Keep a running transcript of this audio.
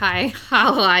Hi.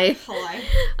 Hi.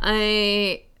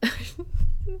 Hi.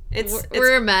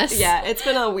 We're a mess. Yeah, it's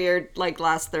been a weird,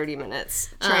 last 30 minutes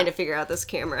trying to figure out this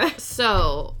camera.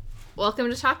 So,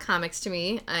 welcome to Talk Comics to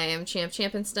Me. I am Champ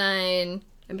Champenstein.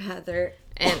 I'm Heather.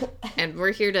 And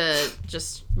we're here to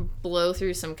just blow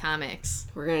through some comics.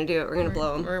 We're gonna do it. We're gonna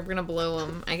blow them. We're gonna blow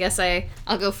them. I guess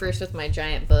I'll go first with my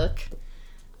giant book.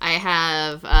 I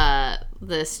have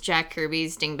this Jack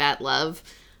Kirby's Dingbat Love.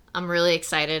 I'm really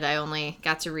excited. I only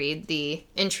got to read the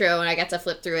intro and I got to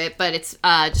flip through it, but it's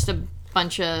just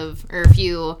a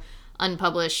few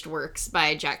unpublished works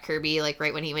by Jack Kirby. Like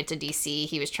right when he went to DC,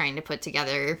 he was trying to put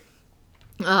together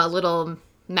a little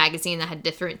magazine that had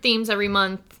different themes every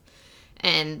month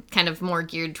and kind of more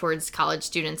geared towards college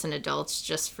students and adults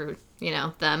just for,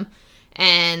 them.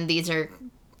 And these are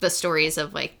the stories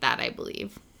of that, I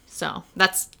believe. So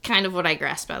that's kind of what I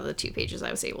grasped out of the 2 pages I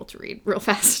was able to read real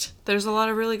fast. There's a lot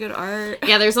of really good art.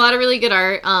 Yeah, there's a lot of really good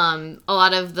art. A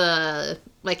lot of the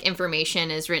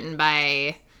information is written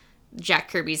by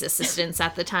Jack Kirby's assistants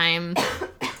at the time.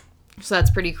 So that's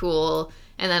pretty cool.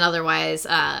 And then otherwise,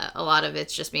 a lot of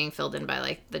it's just being filled in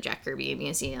by the Jack Kirby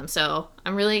Museum. So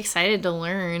I'm really excited to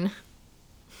learn.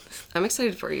 I'm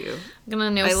excited for you. I'm gonna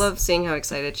know. I love seeing how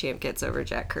excited Champ gets over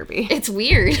Jack Kirby. It's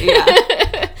weird.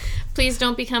 Yeah. Please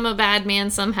don't become a bad man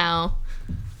somehow.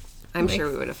 I'm sure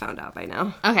we would have found out by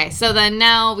now. Okay, so then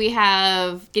now we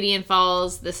have Gideon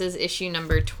Falls. This is issue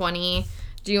number 20.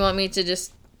 Do you want me to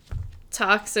just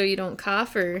talk so you don't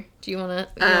cough, or do you want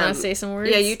to say some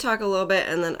words? Yeah, you talk a little bit,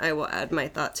 and then I will add my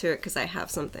thought to it because I have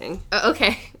something.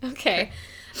 Okay.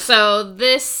 So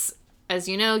this, as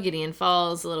you know, Gideon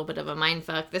Falls, a little bit of a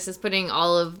mindfuck. This is putting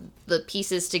all of the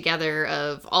pieces together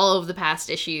of all of the past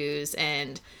issues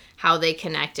and how they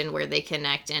connect and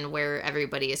where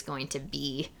everybody is going to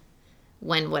be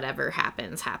when whatever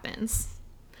happens.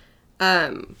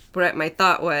 What my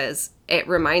thought was, it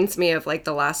reminds me of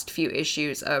the last few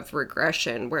issues of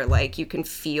Regression, where you can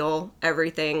feel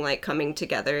everything coming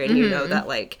together, and you know that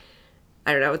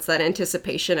I don't know, it's that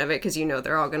anticipation of it because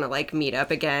they're all gonna meet up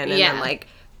again and then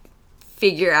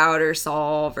figure out or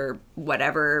solve or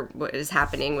whatever what is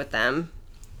happening with them.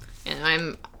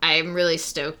 And I'm really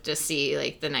stoked to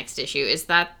see the next issue. Is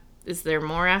there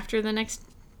more after the next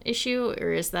issue,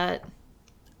 or is that?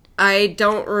 I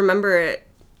don't remember it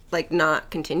not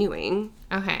continuing.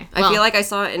 Okay. Well, I feel like I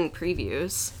saw it in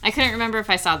previews. I couldn't remember if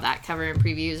I saw that cover in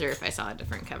previews or if I saw a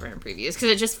different cover in previews,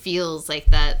 because it just feels like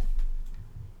that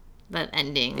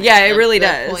ending. Yeah, it really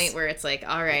does. The point where it's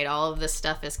all right, all of this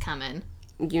stuff is coming.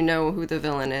 You know who the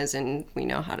villain is, and we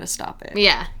know how to stop it.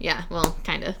 Yeah. Well,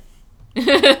 kind of.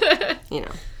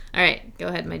 All right, go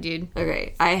ahead, my dude.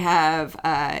 Okay, I have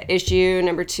issue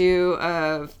number 2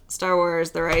 of Star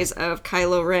Wars: The Rise of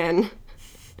Kylo Ren.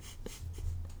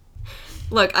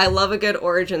 Look, I love a good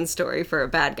origin story for a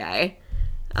bad guy.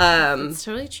 It's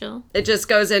totally chill. It just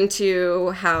goes into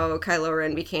how Kylo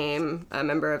Ren became a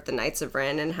member of the Knights of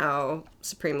Ren and how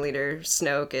Supreme Leader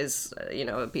Snoke is,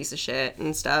 a piece of shit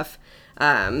and stuff.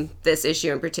 This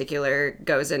issue in particular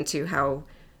goes into how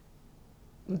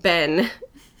Ben...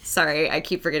 Sorry, I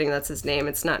keep forgetting that's his name.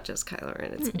 It's not just Kylo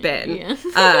Ren, it's Ben.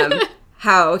 Yeah.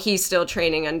 How he's still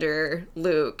training under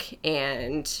Luke,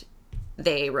 and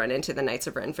they run into the Knights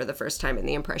of Ren for the first time and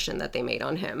the impression that they made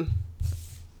on him.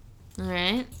 All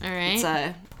right.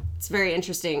 It's very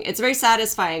interesting. It's very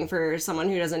satisfying for someone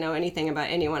who doesn't know anything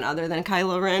about anyone other than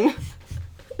Kylo Ren.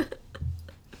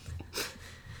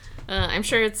 I'm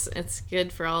sure it's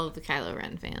good for all of the Kylo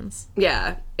Ren fans.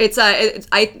 Yeah,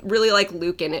 I really like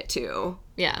Luke in it too.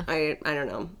 Yeah. I don't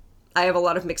know. I have a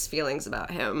lot of mixed feelings about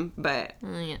him, but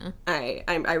yeah.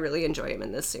 I really enjoy him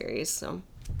in this series. So.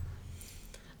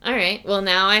 All right. Well,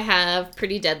 now I have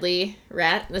Pretty Deadly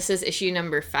Rat. This is issue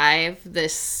number 5.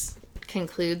 This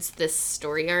concludes this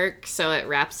story arc, so it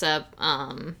wraps up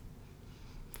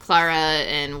Clara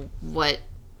and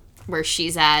where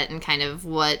she's at and kind of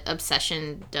what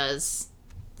obsession does,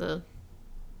 the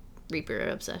Reaper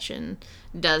obsession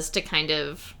does to kind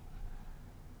of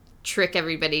trick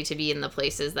everybody to be in the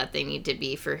places that they need to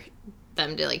be for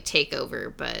them to take over,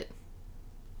 but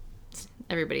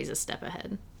everybody's a step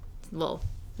ahead. Well,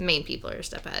 main people are a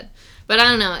step ahead. But I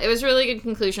don't know. It was a really good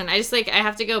conclusion. I just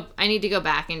I need to go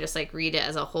back and just read it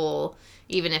as a whole,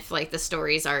 even if the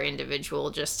stories are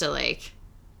individual, just to I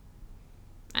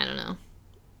don't know.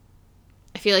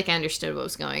 I feel like I understood what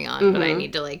was going on, but I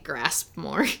need to grasp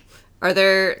more. Are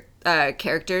there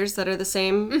characters that are the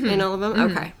same in all of them?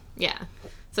 Mm-hmm. Okay. Yeah.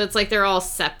 So it's they're all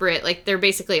separate. They're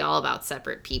basically all about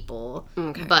separate people.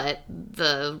 Okay. But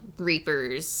the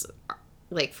Reapers,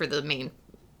 for the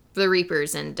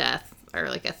Reapers and Death are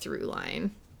a through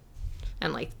line.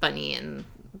 And Bunny and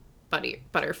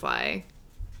butterfly.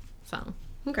 So.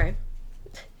 Okay.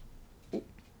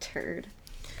 Turd.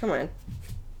 Come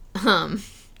on.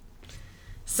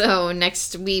 So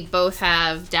next we both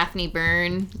have Daphne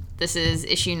Byrne. This is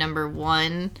issue number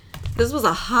 1. This was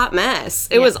a hot mess.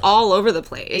 It was all over the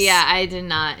place. Yeah, I did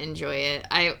not enjoy it.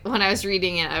 When I was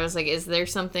reading it, I was like, is there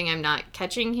something I'm not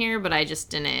catching here? But I just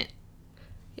didn't.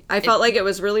 I felt like it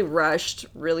was really rushed,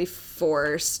 really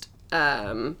forced.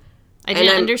 I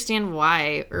didn't understand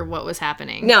why or what was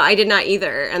happening. No, I did not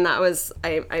either. And that was,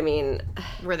 I mean...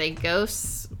 Were they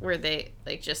ghosts? Were they,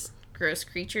 like, just gross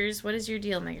creatures? What is your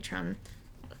deal, Megatron?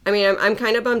 I mean, I'm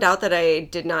kind of bummed out that I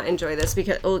did not enjoy this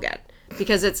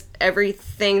because it's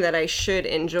everything that I should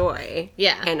enjoy.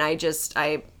 Yeah. And I just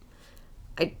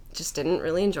didn't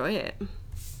really enjoy it. I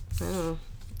don't know.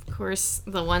 Of course,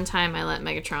 the one time I let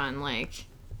Megatron, like,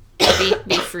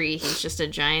 be free, he's just a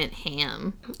giant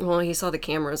ham. Well, he saw the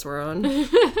cameras were on.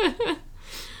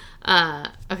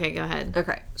 Okay, go ahead.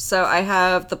 Okay, so I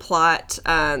have the plot.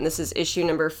 This is issue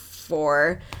number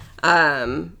 4.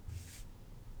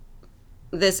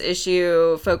 This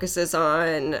issue focuses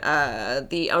on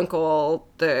the uncle,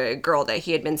 the girl that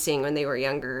he had been seeing when they were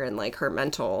younger, and like her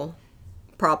mental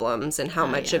problems and how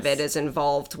much of it is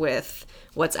involved with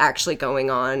what's actually going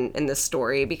on in the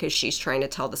story, because she's trying to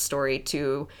tell the story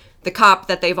to the cop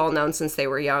that they've all known since they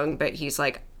were young, but he's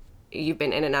like, you've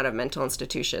been in and out of mental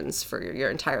institutions for your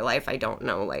entire life. I don't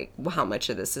know like how much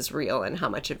of this is real and how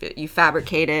much of it you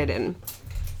fabricated. And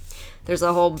there's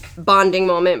a whole bonding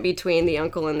moment between the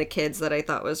uncle and the kids that I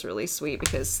thought was really sweet,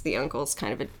 because the uncle's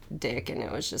kind of a dick, and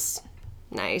it was just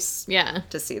nice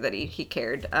to see that he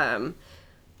cared.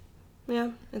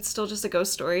 Yeah, it's still just a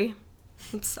ghost story.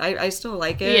 I still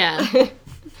like it. Yeah.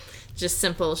 Just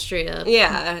simple, straight up.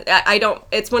 Yeah,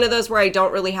 it's one of those where I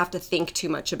don't really have to think too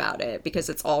much about it, because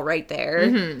it's all right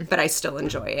there, but I still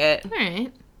enjoy it.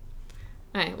 All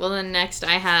right, well then next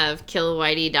I have Kill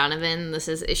Whitey Donovan. This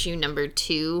is issue number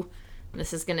 2.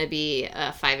 This is going to be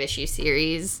a 5-issue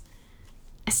series.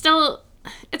 It's all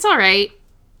right.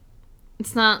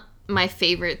 It's not my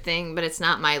favorite thing, but it's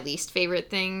not my least favorite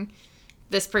thing.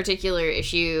 This particular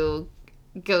issue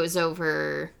goes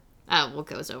over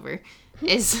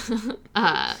is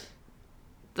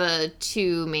the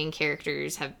 2 main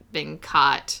characters have been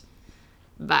caught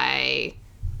by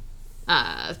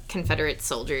Confederate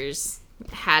soldiers,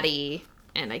 Hattie,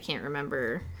 and I can't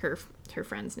remember her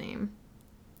friend's name.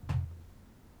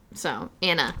 So,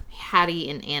 Anna. Hattie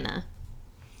and Anna.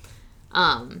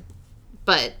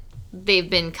 But they've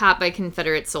been caught by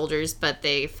Confederate soldiers, but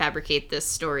they fabricate this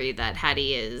story that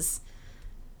Hattie is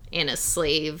Anna's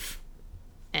slave,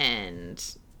 and,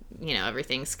 you know,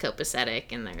 everything's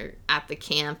copacetic, and they're at the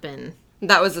camp, and...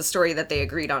 That was the story that they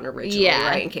agreed on originally,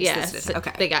 right? In case this didn't...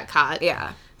 Okay. They got caught.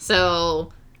 Yeah.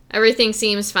 So, everything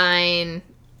seems fine.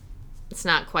 It's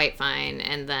not quite fine,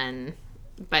 and then...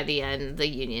 By the end, the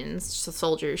Union's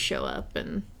soldiers show up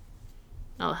and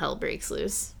all hell breaks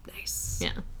loose. Nice.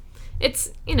 Yeah.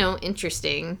 It's,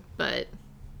 interesting, but...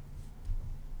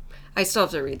 I still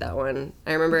have to read that one.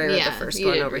 I remember I read the first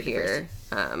one over here,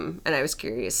 and I was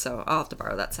curious, so I'll have to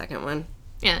borrow that second one.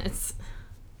 Yeah, it's...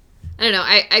 I don't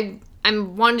know.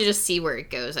 I'm wanting to just see where it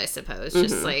goes, I suppose.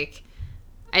 Just, like...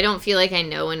 I don't feel like I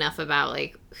know enough about,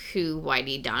 like, who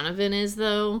Whitey Donovan is,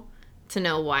 though, to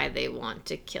know why they want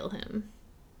to kill him.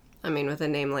 I mean, with a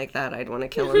name like that, I'd want to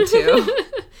kill him, too.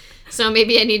 So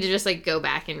maybe I need to just, like, go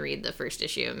back and read the first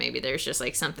issue. Maybe there's just,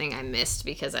 like, something I missed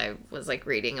because I was, like,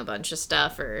 reading a bunch of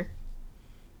stuff or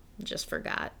just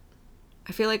forgot.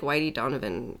 I feel like Whitey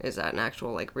Donovan is an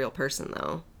actual, like, real person,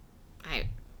 though. I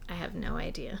have no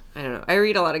idea. I don't know. I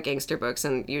read a lot of gangster books,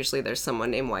 and usually there's someone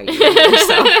named Whitey in there,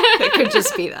 so it could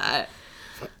just be that.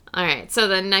 All right. So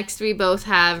then next we both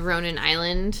have Ronan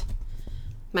Island.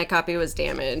 My copy was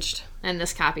damaged. And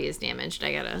this copy is damaged.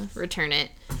 I gotta return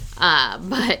it.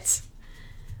 But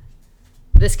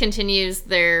this continues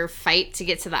their fight to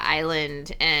get to the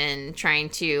island and trying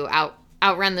to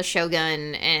outrun the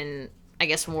Shogun and I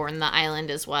guess warn the island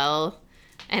as well.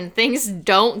 And things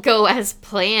don't go as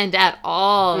planned at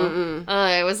all.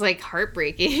 It was like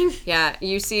heartbreaking. Yeah,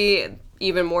 you see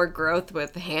even more growth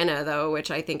with Hannah though, which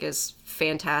I think is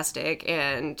fantastic.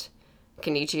 And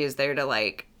Kenichi is there to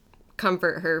like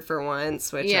comfort her for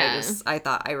once, which I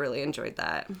thought I really enjoyed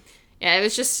that. Yeah, it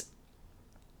was just,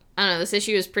 I don't know, this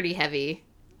issue is pretty heavy.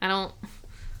 I want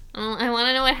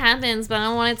to know what happens, but I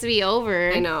don't want it to be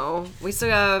over. I know. We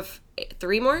still have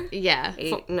 3 more? Yeah.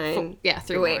 8, 9. Yeah,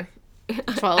 3 more.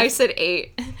 12. I said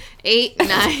 8. 8,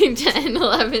 9, 10,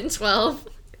 11, 12.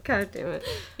 God damn it.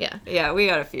 Yeah. Yeah, we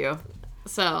got a few.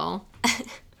 So,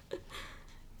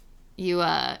 you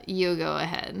go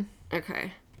ahead.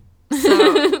 Okay.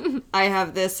 So I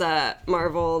have this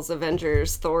Marvel's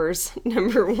Avengers Thor's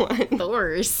 #1.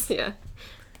 Thor's. Yeah.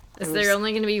 Is there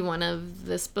only going to be one of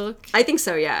this book? I think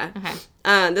so, yeah.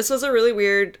 Okay. This was a really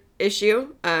weird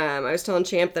issue. I was telling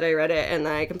Champ that I read it, and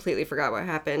I completely forgot what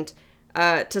happened.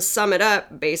 To sum it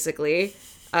up, basically,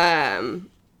 I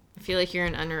feel like you're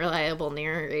an unreliable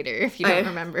narrator if you don't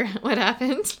remember what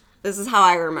happened. This is how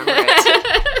I remember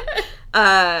it.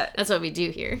 That's what we do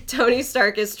here. Tony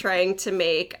Stark is trying to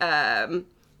make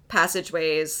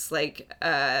passageways, like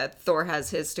Thor has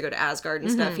his to go to Asgard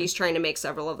and stuff. He's trying to make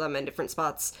several of them in different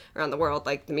spots around the world,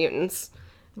 like the mutants,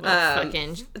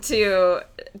 to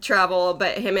travel.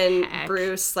 But him and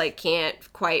Bruce like can't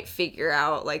quite figure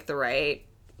out like the right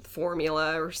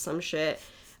formula or some shit.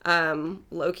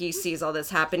 Loki sees all this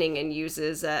happening and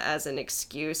uses it as an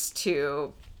excuse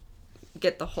to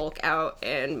get the Hulk out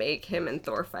and make him and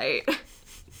Thor fight.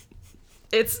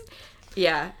 It's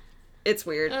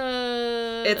weird.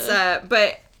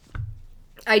 But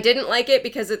I didn't like it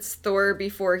because it's Thor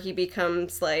before he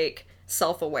becomes like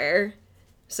self-aware.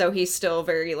 So he's still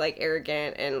very like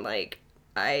arrogant and like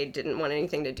I didn't want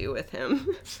anything to do with him.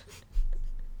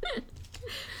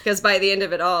 Because by the end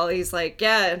of it all, he's like,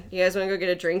 yeah, you guys want to go get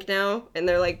a drink now? And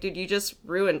they're like, dude, you just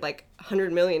ruined like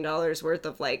 $100 million worth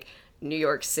of like New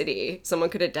York City. Someone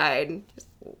could have died.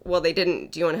 Well, they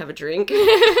didn't. Do you want to have a drink?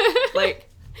 Like,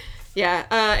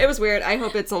 yeah, it was weird. I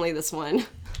hope it's only this one.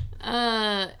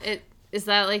 Is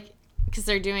that like, because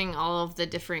they're doing all of the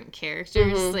different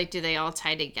characters, like, do they all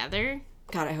tie together?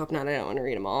 God, I hope not. I don't want to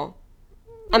read them all.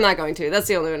 I'm not going to. That's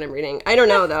the only one I'm reading. I don't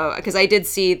know, though, because I did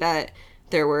see that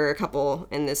there were a couple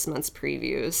in this month's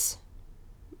previews,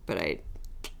 but I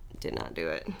did not do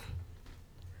it.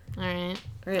 All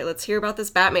right, let's hear about this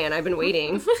Batman. I've been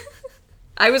waiting.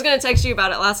 I was going to text you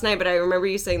about it last night, but I remember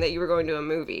you saying that you were going to a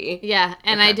movie. Yeah,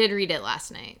 and I did read it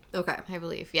last night. Okay. I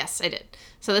believe. Yes, I did.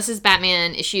 So this is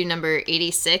Batman issue number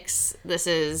 86. This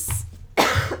is...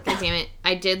 God damn it.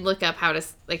 I did look up how to...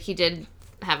 Like, he did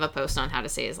have a post on how to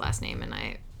say his last name, and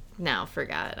I now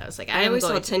forgot. I was like, I always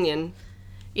saw Tinian.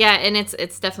 Yeah, and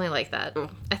it's definitely like that.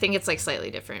 I think it's like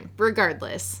slightly different.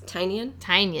 Regardless. Tinian?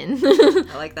 Tinian.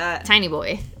 I like that. Tiny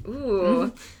boy.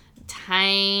 Ooh.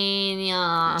 Tiny.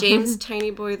 James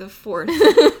Tiny Boy the Fourth.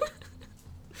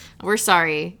 We're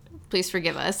sorry. Please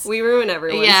forgive us. We ruin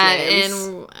everyone's names.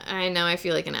 And I know I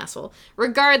feel like an asshole.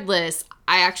 Regardless,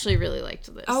 I actually really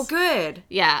liked this. Oh, good.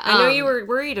 Yeah. I know you were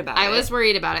worried about it. I was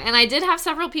worried about it. And I did have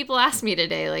several people ask me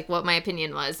today, like, what my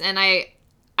opinion was. And I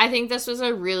think this was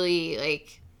a really,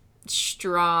 like,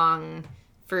 strong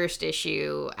first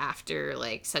issue after,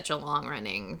 like, such a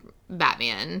long-running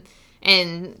Batman.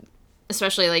 And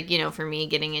especially, like, you know, for me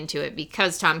getting into it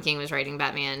because Tom King was writing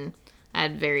Batman, I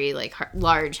had very, like,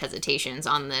 large hesitations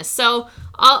on this. So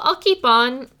I'll keep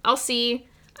on. I'll see.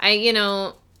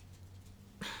 I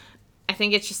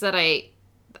think it's just that I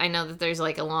know that there's,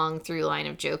 like, a long through line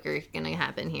of Joker gonna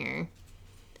happen here,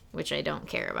 which I don't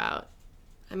care about.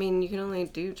 I mean, you can only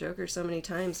do Joker so many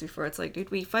times before it's like,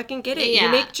 dude, we fucking get it. Yeah.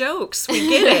 You make jokes. We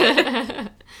get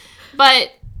it.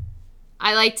 But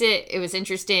I liked it. It was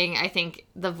interesting. I think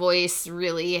the voice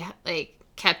really, like,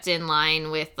 kept in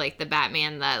line with, like, the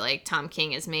Batman that, like, Tom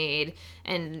King has made.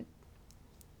 And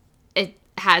it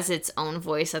has its own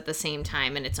voice at the same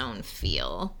time and its own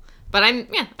feel. But I'm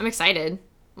excited.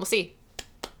 We'll see.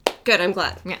 Good, I'm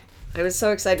glad. Yeah. I was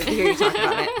so excited to hear you talk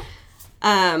about it.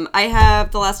 I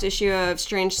have the last issue of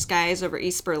Strange Skies over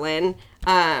East Berlin.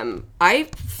 I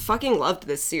fucking loved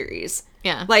this series.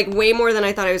 Yeah. Like, way more than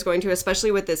I thought I was going to,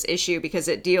 especially with this issue, because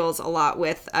it deals a lot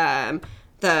with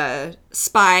the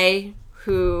spy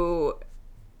who...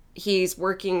 He's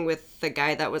working with the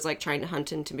guy that was, like, trying to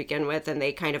hunt him to begin with, and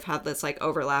they kind of have this, like,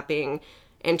 overlapping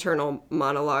internal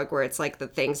monologue where it's, like, the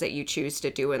things that you choose to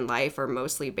do in life are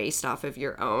mostly based off of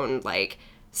your own, like...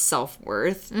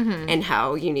 self-worth and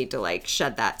how you need to like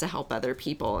shed that to help other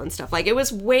people and stuff. Like, it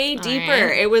was way deeper.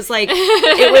 Right. It was like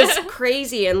it was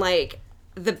crazy, and like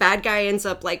the bad guy ends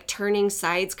up like turning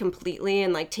sides completely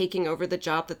and like taking over the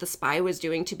job that the spy was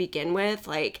doing to begin with.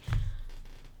 Like,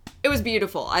 it was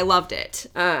beautiful. I loved it.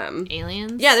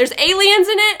 Aliens? Yeah, there's aliens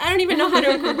in it. I don't even know how to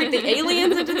incorporate the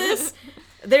aliens into this.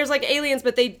 There's like aliens,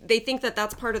 but they think that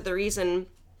that's part of the reason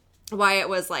why it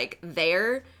was like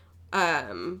there.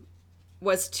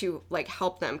 Was to like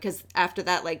help them, because after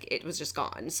that, like, it was just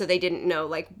gone, so they didn't know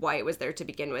like why it was there to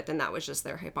begin with, and that was just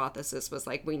their hypothesis, was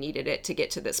like we needed it to get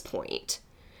to this point.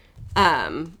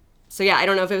 So yeah, I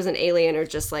don't know if it was an alien or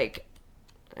just like,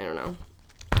 I don't know,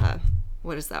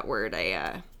 what is that word,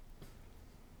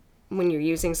 when you're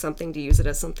using something to use it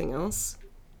as something else,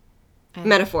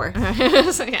 Metaphor. I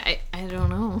was like, I don't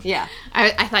know. Yeah.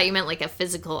 I thought you meant like a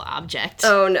physical object.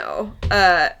 Oh, no.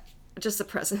 Just a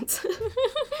presence.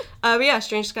 But yeah,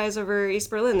 Strange Skies Over East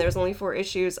Berlin. There's only 4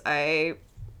 issues. I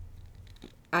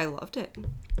loved it.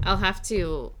 I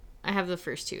have the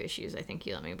first 2 issues. I think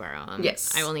you let me borrow them.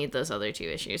 Yes. I will need those other 2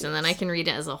 issues, and then I can read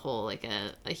it as a whole, like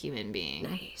a human being.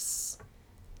 Nice.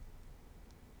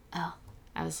 Oh,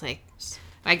 I was like,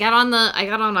 I got on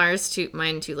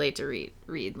mine too late to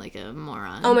read like a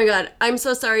moron. Oh my god, I'm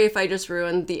so sorry if I just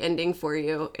ruined the ending for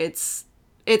you. It's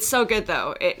so good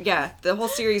though. The whole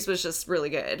series was just really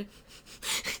good.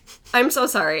 I'm so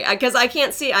sorry because I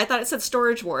can't see. I thought it said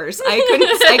Storage Wars. I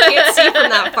can't see from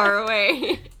that far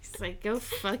away. It's like, go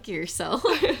fuck yourself.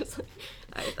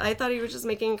 I thought he was just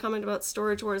making a comment about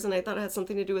Storage Wars, and I thought it had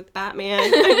something to do with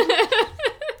Batman.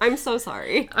 I'm so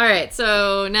sorry. All right,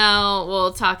 so now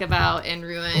we'll talk about and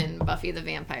ruin Buffy the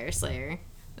Vampire Slayer.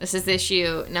 This is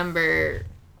issue number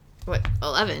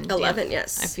 11. 11,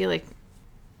 yes. I feel like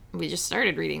we just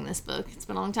started reading this book. It's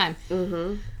been a long time.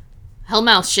 Mm-hmm.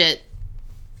 Hellmouth shit.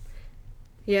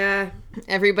 Yeah.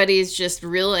 Everybody's just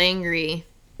real angry.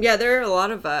 Yeah, there are a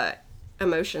lot of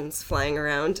emotions flying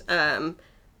around.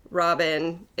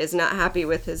 Robin is not happy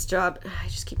with his job. I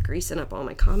just keep greasing up all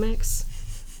my comics.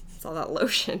 It's all that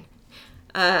lotion.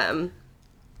 Robin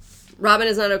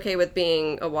is not okay with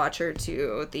being a watcher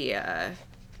to the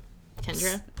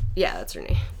Kendra? Yeah, that's her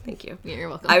name. Thank you. You're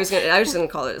welcome. I was just gonna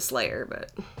call it a Slayer,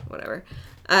 but whatever.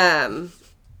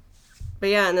 But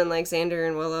yeah, and then like Xander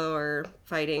and Willow are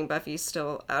fighting. Buffy's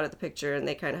still out of the picture, and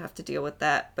they kind of have to deal with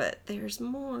that. But there's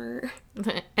more.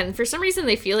 And for some reason,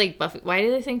 they feel like Buffy. Why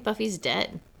do they think Buffy's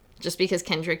dead? Just because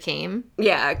Kendra came?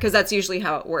 Yeah, because that's usually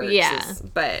how it works. Yeah.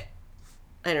 But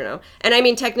I don't know. And I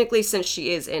mean, technically, since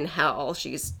she is in hell,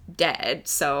 she's dead.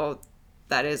 So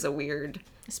that is a weird.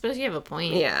 I suppose you have a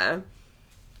point. Yeah.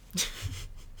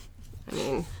 I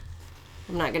mean,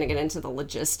 I'm not gonna get into the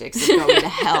logistics of going to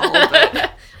hell,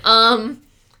 but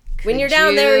when you're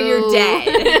down there, you're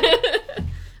dead.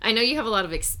 I know you have a lot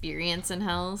of experience in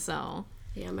hell, so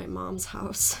yeah, my mom's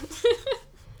house.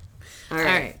 All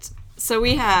right. So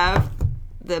we have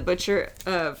The Butcher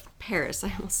of Paris.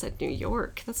 I almost said New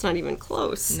York. That's not even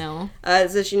close. No.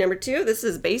 This is issue number 2. This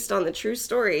is based on the true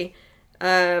story.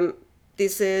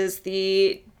 This is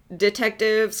the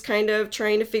detectives kind of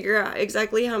trying to figure out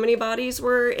exactly how many bodies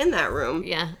were in that room.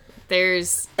 Yeah.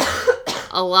 There's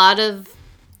a lot of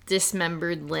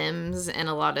dismembered limbs and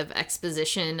a lot of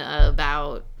exposition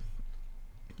about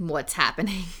what's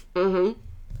happening. Mm-hmm.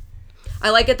 I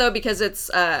like it though because it's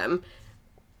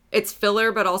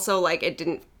filler, but also like it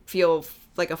didn't feel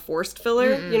like a forced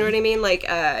filler. Mm-mm. You know what I mean? Like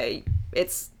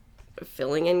it's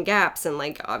filling in gaps, and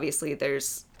like obviously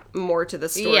there's more to the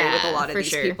story with a lot of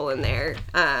these people in there.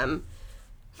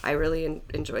 I really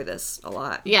enjoy this a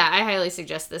lot. Yeah, I highly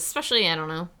suggest this, especially, I don't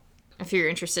know, if you're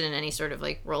interested in any sort of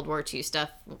like World War II stuff,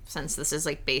 since this is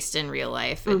like based in real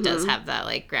life, it does have that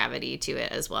like gravity to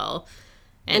it as well.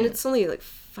 And it's only like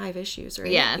 5 issues,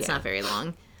 right? Yeah, it's not very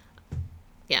long.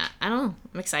 Yeah, I don't know.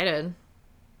 I'm excited.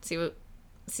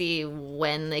 See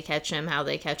when they catch him, how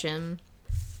they catch him.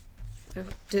 Oh,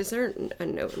 is there a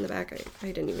note in the back? I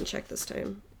didn't even check this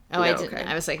time. Oh, no, I didn't. Okay.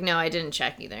 I was like, no, I didn't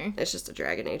check either. It's just a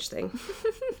Dragon Age thing,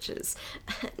 which is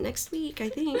next week, I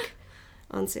think,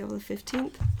 on sale the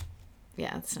 15th.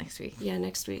 Yeah, it's next week. Yeah,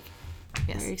 next week.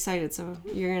 Yes. Very excited. So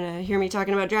you're gonna hear me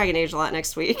talking about Dragon Age a lot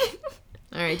next week.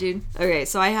 All right, dude. Okay,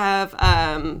 so I have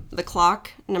The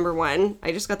Clock, number 1.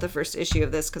 I just got the first issue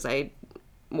of this because I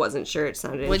wasn't sure. It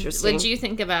sounded interesting. What did you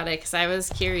think about it? Because I was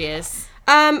curious.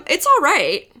 It's all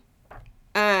right.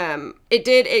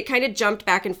 It kind of jumped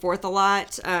back and forth a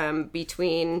lot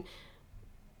between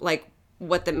like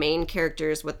what the main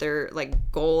characters, what their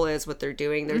like goal is, what they're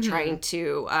doing. They're trying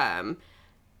to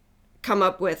come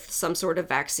up with some sort of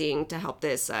vaccine to help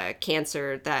this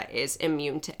cancer that is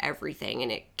immune to everything,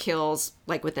 and it kills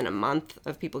like within a month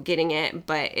of people getting it,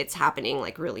 but it's happening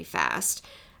like really fast.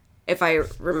 If I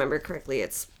remember correctly,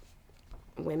 it's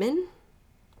women.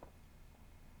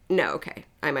 No, okay.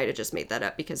 I might have just made that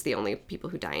up because the only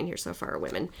people who die in here so far are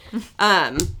women.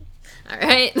 All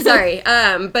right. Sorry.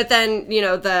 But then, you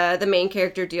know, the main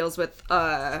character deals with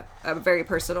a very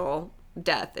personal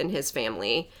death in his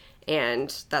family.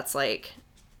 And that's like,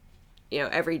 you know,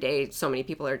 every day so many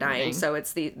people are dying. Okay. So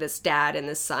it's this dad and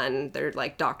this son. They're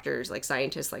like doctors, like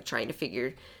scientists, like trying to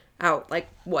figure out like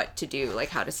what to do, like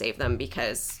how to save them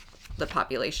because the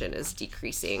population is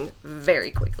decreasing very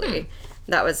quickly.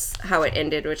 That was how it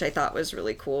ended, which I thought was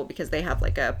really cool because they have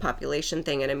like a population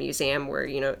thing in a museum where,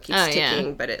 you know, it keeps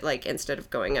ticking, but it like instead of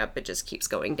going up, it just keeps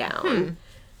going down.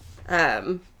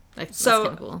 That's So,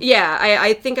 kind of cool. yeah,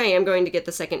 I think I am going to get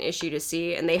the second issue to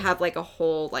see, and they have, like, a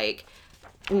whole, like,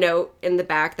 note in the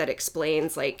back that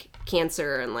explains, like,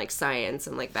 cancer and, like, science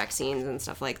and, like, vaccines and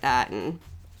stuff like that, and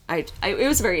it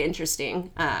was very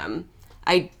interesting.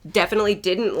 I definitely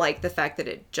didn't like the fact that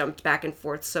it jumped back and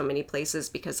forth so many places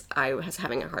because I was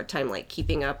having a hard time, like,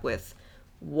 keeping up with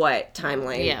what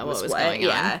timeline what was going on.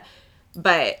 Yeah,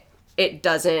 but it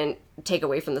doesn't take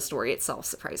away from the story itself,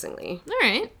 surprisingly. All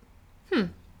right. I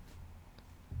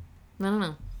don't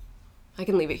know. I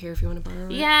can leave it here if you want to borrow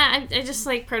it. Yeah, I just,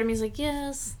 like, part of me is like,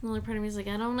 yes. Another part of me is like,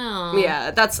 I don't know.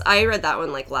 Yeah, I read that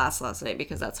one, like, last night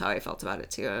because that's how I felt about it,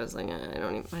 too. I was like, I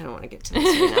don't want to get to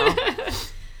this right now.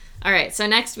 All right, so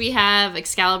next we have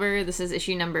Excalibur. This is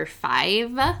issue number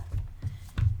 5.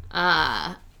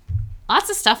 Lots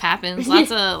of stuff happens.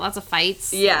 Lots of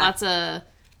fights. Yeah. Lots of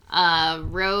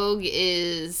Rogue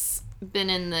is been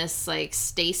in this, like,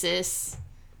 stasis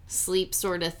sleep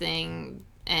sort of thing,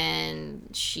 and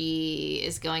she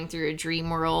is going through a dream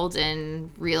world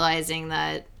and realizing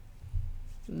that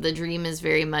the dream is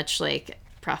very much like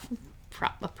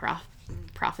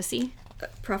prophecy.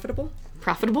 Profitable.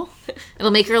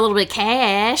 It'll make her a little bit of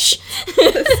cash.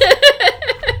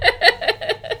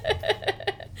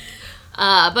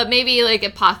 But maybe, like,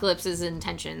 Apocalypse's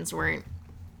intentions weren't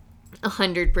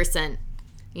 100%,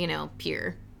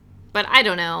 pure. But I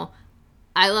don't know.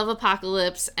 I love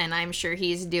Apocalypse, and I'm sure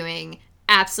he's doing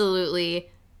absolutely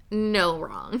no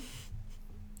wrong.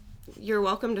 You're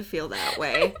welcome to feel that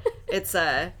way. It's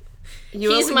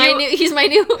he's my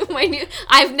new.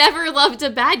 I've never loved a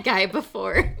bad guy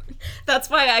before. That's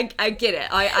why I get it.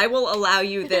 I will allow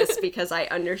you this because I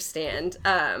understand.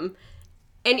 And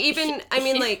even, I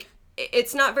mean, like,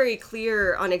 it's not very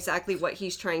clear on exactly what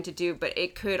he's trying to do, but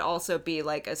it could also be,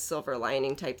 like, a silver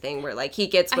lining type thing where, like, he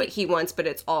gets what he wants, but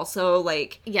it's also,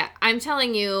 like... Yeah, I'm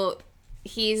telling you,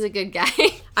 he's a good guy.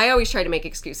 I always try to make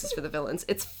excuses for the villains.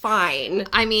 It's fine.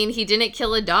 I mean, he didn't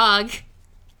kill a dog.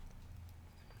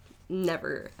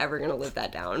 Never, ever gonna live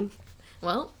that down.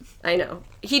 Well... I know.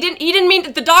 He didn't mean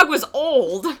that the dog was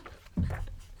old!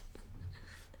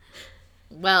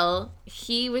 Well,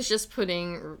 he was just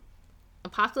putting...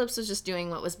 Apocalypse was just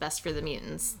doing what was best for the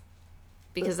mutants.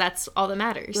 Because that's all that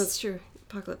matters. That's true.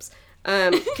 Apocalypse.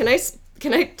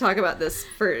 Can I talk about this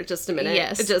for just a minute?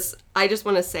 Yes. I just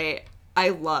want to say, I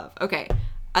love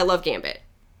Gambit.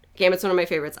 Gambit's one of my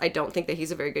favorites. I don't think that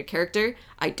he's a very good character.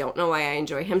 I don't know why I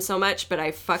enjoy him so much, but I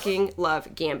fucking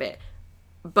love Gambit.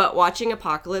 But watching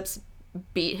Apocalypse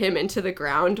beat him into the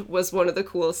ground was one of the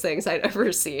coolest things I'd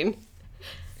ever seen.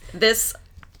 This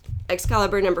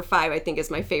Excalibur number 5, I think, is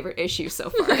my favorite issue so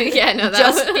far. Yeah, no,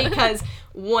 just because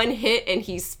one hit and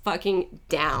he's fucking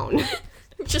down.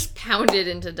 Just pounded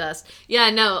into dust.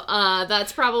 Yeah, no,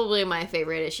 that's probably my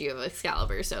favorite issue of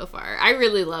Excalibur so far. I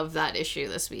really loved that issue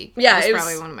this week. Yeah, it was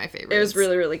probably one of my favorites. It was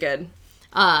really, really good.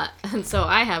 And so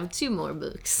I have 2 more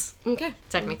books. Okay.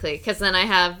 Technically, because then I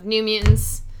have New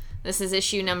Mutants. This is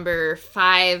issue number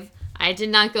 5. I did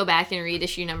not go back and read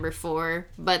issue number 4,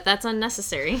 but that's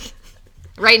unnecessary.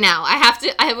 Right now,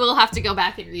 I will have to go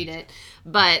back and read it.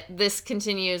 But this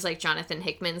continues, like, Jonathan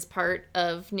Hickman's part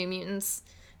of New Mutants.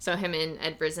 So him and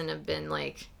Ed Brisson have been,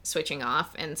 like, switching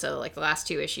off. And so, like, the last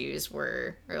 3 issues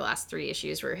were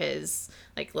his,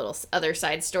 like, little other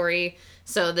side story.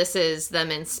 So this is them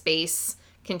in space,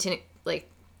 them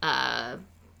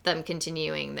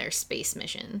continuing their space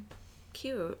mission.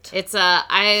 Cute. It's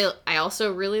I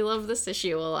also really love this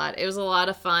issue a lot. It was a lot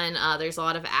of fun. There's a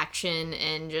lot of action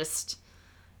and just...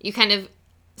 You kind of,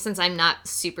 since I'm not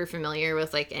super familiar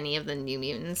with, like, any of the New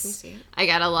Mutants, I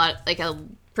got a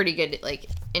pretty good, like,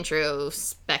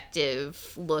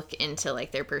 introspective look into, like,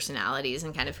 their personalities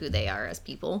and kind of who they are as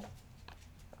people.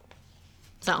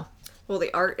 So. Well,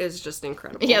 the art is just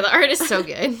incredible. Yeah, the art is so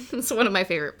good. It's one of my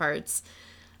favorite parts.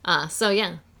 So,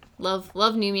 yeah.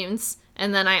 Love New Mutants.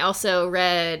 And then I also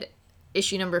read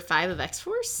issue number 5 of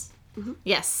X-Force. Mm-hmm.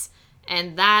 Yes.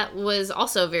 And that was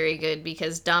also very good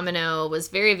because Domino was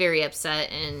very, very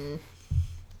upset and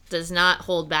does not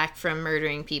hold back from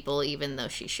murdering people, even though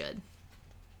she should.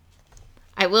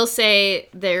 I will say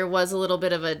there was a little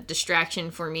bit of a distraction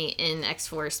for me in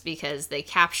X-Force because they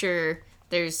capture...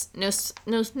 There's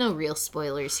no real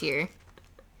spoilers here.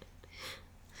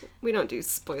 We don't do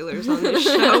spoilers on this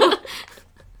show.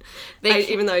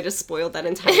 Even though I just spoiled that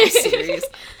entire series.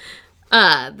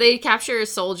 They capture a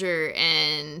soldier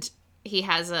and... He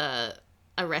has a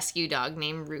rescue dog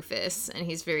named Rufus, and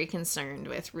he's very concerned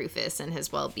with Rufus and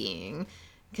his well-being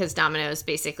because Domino's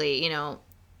basically,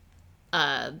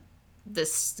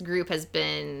 this group has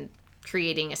been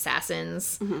creating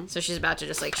assassins. So she's about to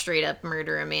just like straight up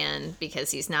murder a man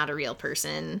because he's not a real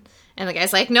person. And the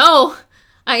guy's like, no,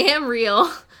 I am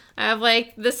real. I have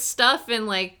like this stuff and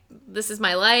like this is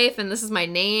my life and this is my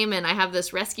name and I have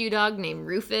this rescue dog named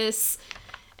Rufus.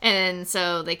 And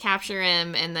so they capture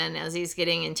him, and then as he's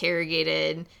getting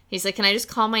interrogated, he's like, can I just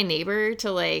call my neighbor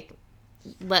to like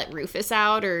let Rufus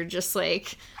out? Or just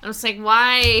like, I'm just like,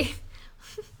 why?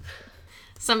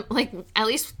 Some like at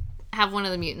least have one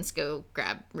of the mutants go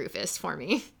grab Rufus for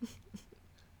me.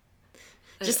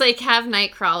 Just like have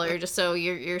Nightcrawler, just so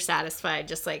you're satisfied.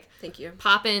 Just like thank you.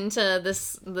 Pop into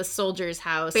the soldier's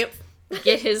house,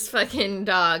 get his fucking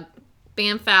dog,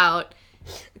 bamf out,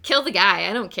 kill the guy.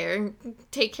 I don't care.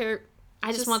 Take care.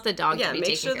 I just want the dog to be taken care of.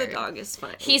 Yeah, make sure the dog is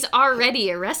fine. He's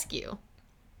already a rescue.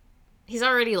 He's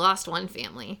already lost one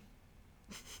family.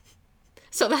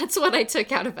 So that's what I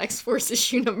took out of X-Force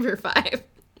issue number 5.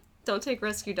 Don't take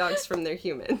rescue dogs from their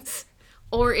humans.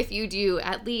 Or if you do,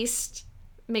 at least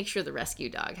make sure the rescue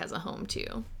dog has a home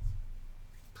too.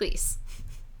 Please.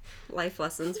 Life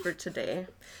lessons for today.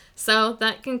 So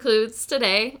that concludes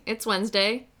today. It's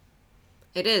Wednesday.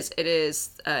 It is. It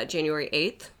is January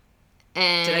 8th.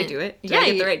 And did I do it? Did I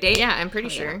get the right date? Yeah, I'm pretty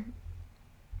sure.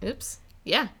 Yeah. Oops.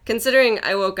 Yeah. Considering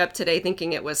I woke up today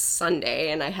thinking it was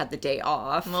Sunday and I had the day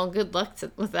off. Well, good luck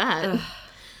with that.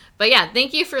 But yeah,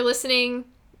 thank you for listening.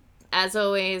 As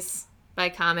always, buy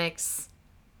comics.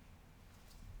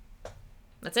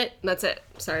 That's it. That's it.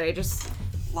 Sorry, I just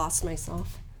lost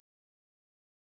myself.